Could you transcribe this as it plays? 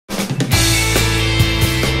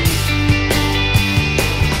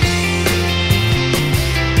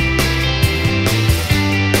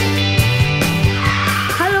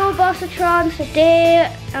everyone.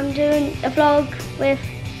 Today I'm doing a vlog with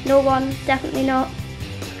no one, definitely not.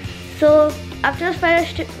 So I've just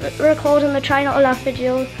finished recording the Try Not to Laugh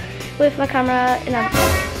video with my camera in a...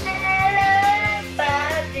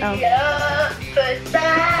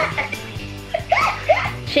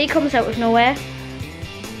 She comes out of nowhere.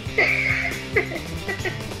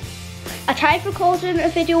 I tried recording a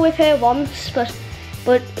video with her once, but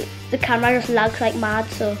the camera just lags like mad,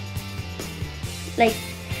 so like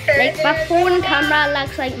my phone camera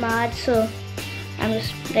lags like mad, so I'm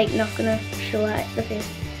just like not gonna show her the face.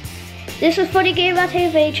 This is Funny Gamer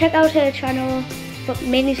TV. Check out her channel, but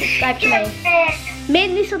mainly subscribe to me.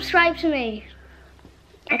 Mainly subscribe to me.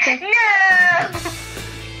 Okay. No.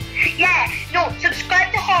 Yeah, no,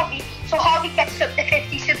 subscribe to Harvey, so Harvey gets up to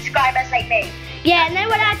 50 subscribers like me. Yeah, and then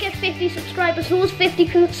when I get 50 subscribers, those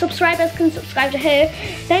 50 subscribers can subscribe to her.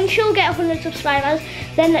 Then she'll get 100 subscribers.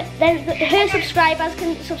 Then her subscribers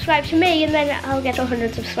can subscribe to me, and then I'll get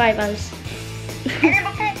 100 subscribers. And then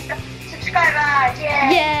we'll subscribers,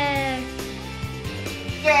 yeah. Yeah.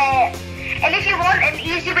 Yeah. And if you want an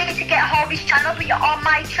easy way to get Harvey's channel, but you're on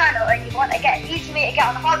my channel, and you want to get an easy way to get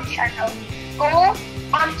on Harvey's channel, go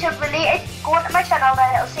onto my channel,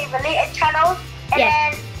 then it'll say related channels, and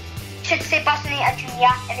then should say Bossinator Junior,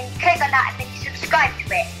 and then you click on that and then you subscribe to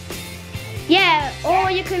it. Yeah, or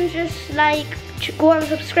you can just like go on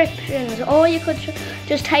subscriptions, or you could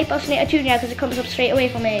just type Bossinator Junior because it comes up straight away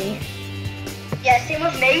for me. Yeah, same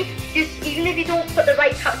with me. Just even if you don't put the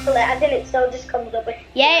right capital letters in, it still just comes up with.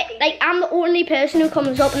 Yeah, like I'm the only person who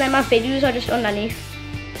comes up, and then my videos are just underneath.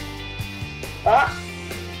 What?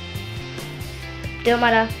 Don't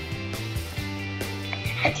matter.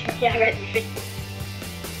 Yeah, ready.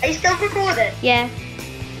 Are you still recording? Yeah.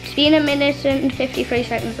 It's been 1 minute and 53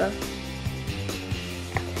 seconds though.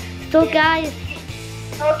 So guys.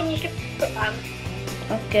 How can you skip that?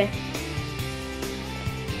 Okay.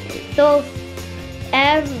 So,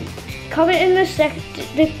 comment in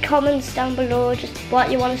the comments down below just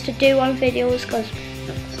what you want us to do on videos, because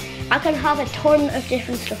I can have a ton of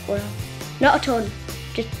different stuff going on. Not a ton.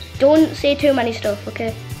 Just don't say too many stuff,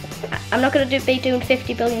 okay? I'm not gonna be doing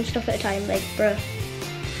 50 billion stuff at a time, like, bruh.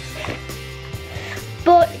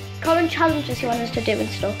 But comment challenges you want us to do and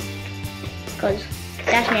stuff, because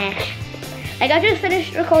that's nice. Like, I just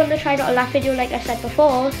finished recording the Try Not to Laugh video, like I said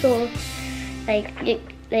before, so like you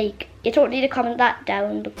don't need to comment that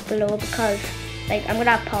down below, because like I'm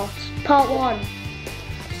gonna have parts. Part 1.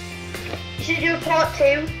 You should do part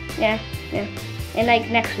 2. Yeah, and like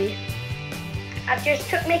next week. I've just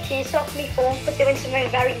took my case off my phone for doing something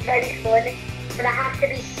very, very fun, but I have to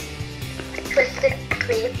be twisted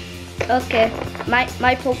clean. Okay,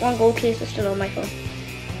 my Pokemon Go case is still on my phone.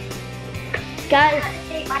 Guys,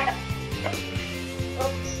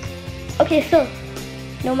 okay, so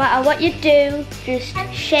no matter what you do, just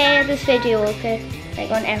share this video, okay? Like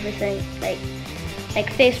on everything, like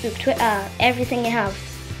Facebook, Twitter, everything you have.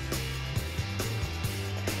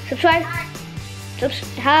 Subscribe.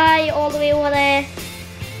 Hi, all the way over there.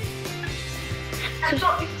 I've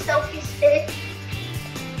got my selfie stick.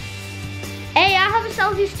 Hey, I have a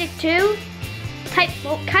selfie stick too.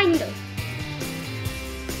 Well, kind of.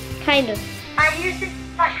 I use it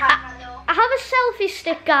for camera. I have a selfie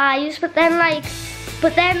stick, guys, but then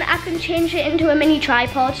I can change it into a mini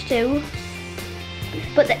tripod too.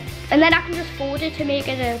 And then I can just fold it to make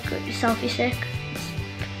it a good selfie stick.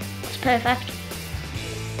 It's perfect.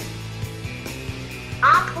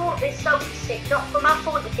 I bought this selfie stick not for my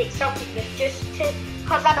phone to take selfies with, just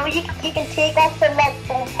because I know you can take off the red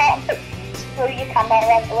phone part and put through your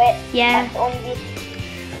camera into it. Yeah.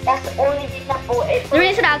 That's the only reason I bought it. The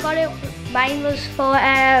reason I got it, mine was for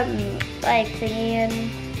like thingy and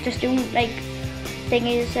just doing like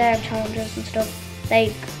thingies, challenges and stuff.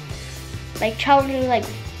 Like challenges like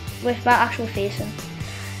with my actual face in.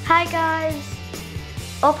 Hi guys.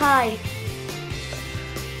 Up high.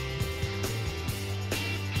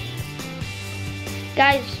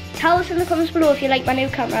 Guys, tell us in the comments below if you like my new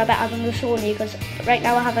camera better than the Sony, because right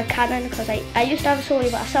now I have a Canon, because I used to have a Sony,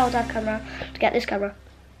 but I sold that camera to get this camera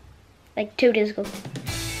like 2 days ago.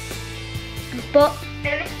 But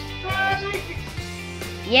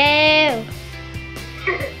yeah.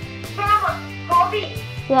 Bobby.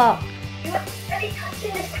 What? You're really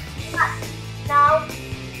touching this now.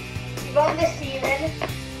 You're on the ceiling.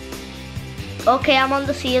 Okay, I'm on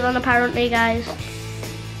the ceiling apparently, guys.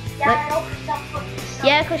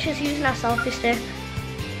 Yeah, because she's using her selfie stick.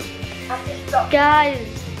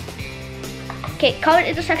 Guys, okay, comment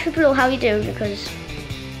in the section below how you do, because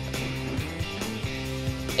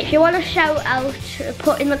if you want to shout out,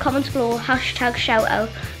 put in the comments below hashtag shout out,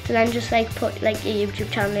 and then just like put like your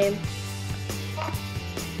YouTube channel name.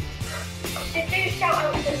 do shout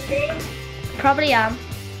out this thing? Probably am.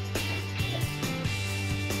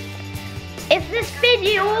 If this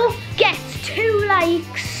video gets 2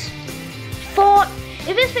 likes,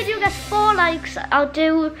 if this video gets 4 likes, I'll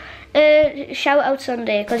do a shout out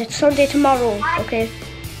Sunday, because it's Sunday tomorrow, okay?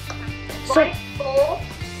 So, Why 4?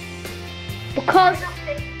 because,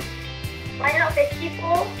 Why not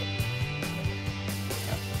 54?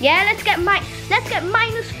 yeah, let's get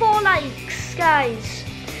minus 4 likes, guys.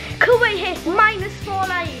 Could we hit minus 4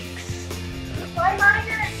 likes? Why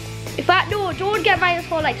minus? In fact, no, don't get minus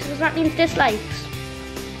 4 likes, because that means dislikes.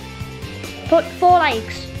 Put 4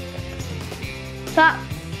 likes. That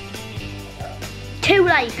 2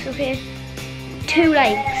 likes, okay? 2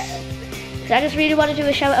 likes. Because I just really want to do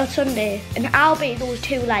a shout out Sunday, and I'll be those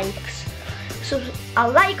 2 likes. So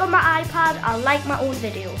I'll like on my iPad, I'll like my own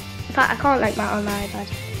video. In fact, I can't like my on my iPad,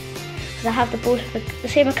 because I have the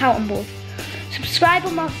same account on both. Subscribe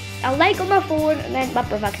on I'll like on my phone, and then my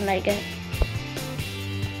brother can like it.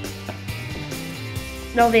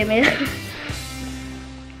 No, baby.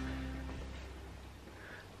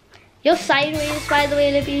 You're sideways, by the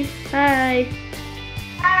way, Libby. Hi.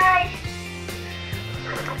 Hi.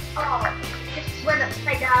 Oh, this went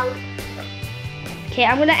upside down. Okay,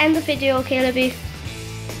 I'm gonna end the video, okay, Libby?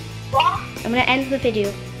 What? I'm gonna end the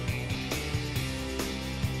video.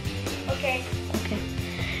 Okay. Okay.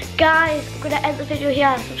 Guys, I'm gonna end the video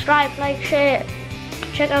here. Subscribe, like, share.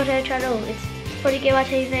 Check out our channel. It's Funny Gamer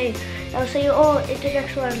TV. I'll see you all in the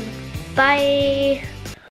next one. Bye.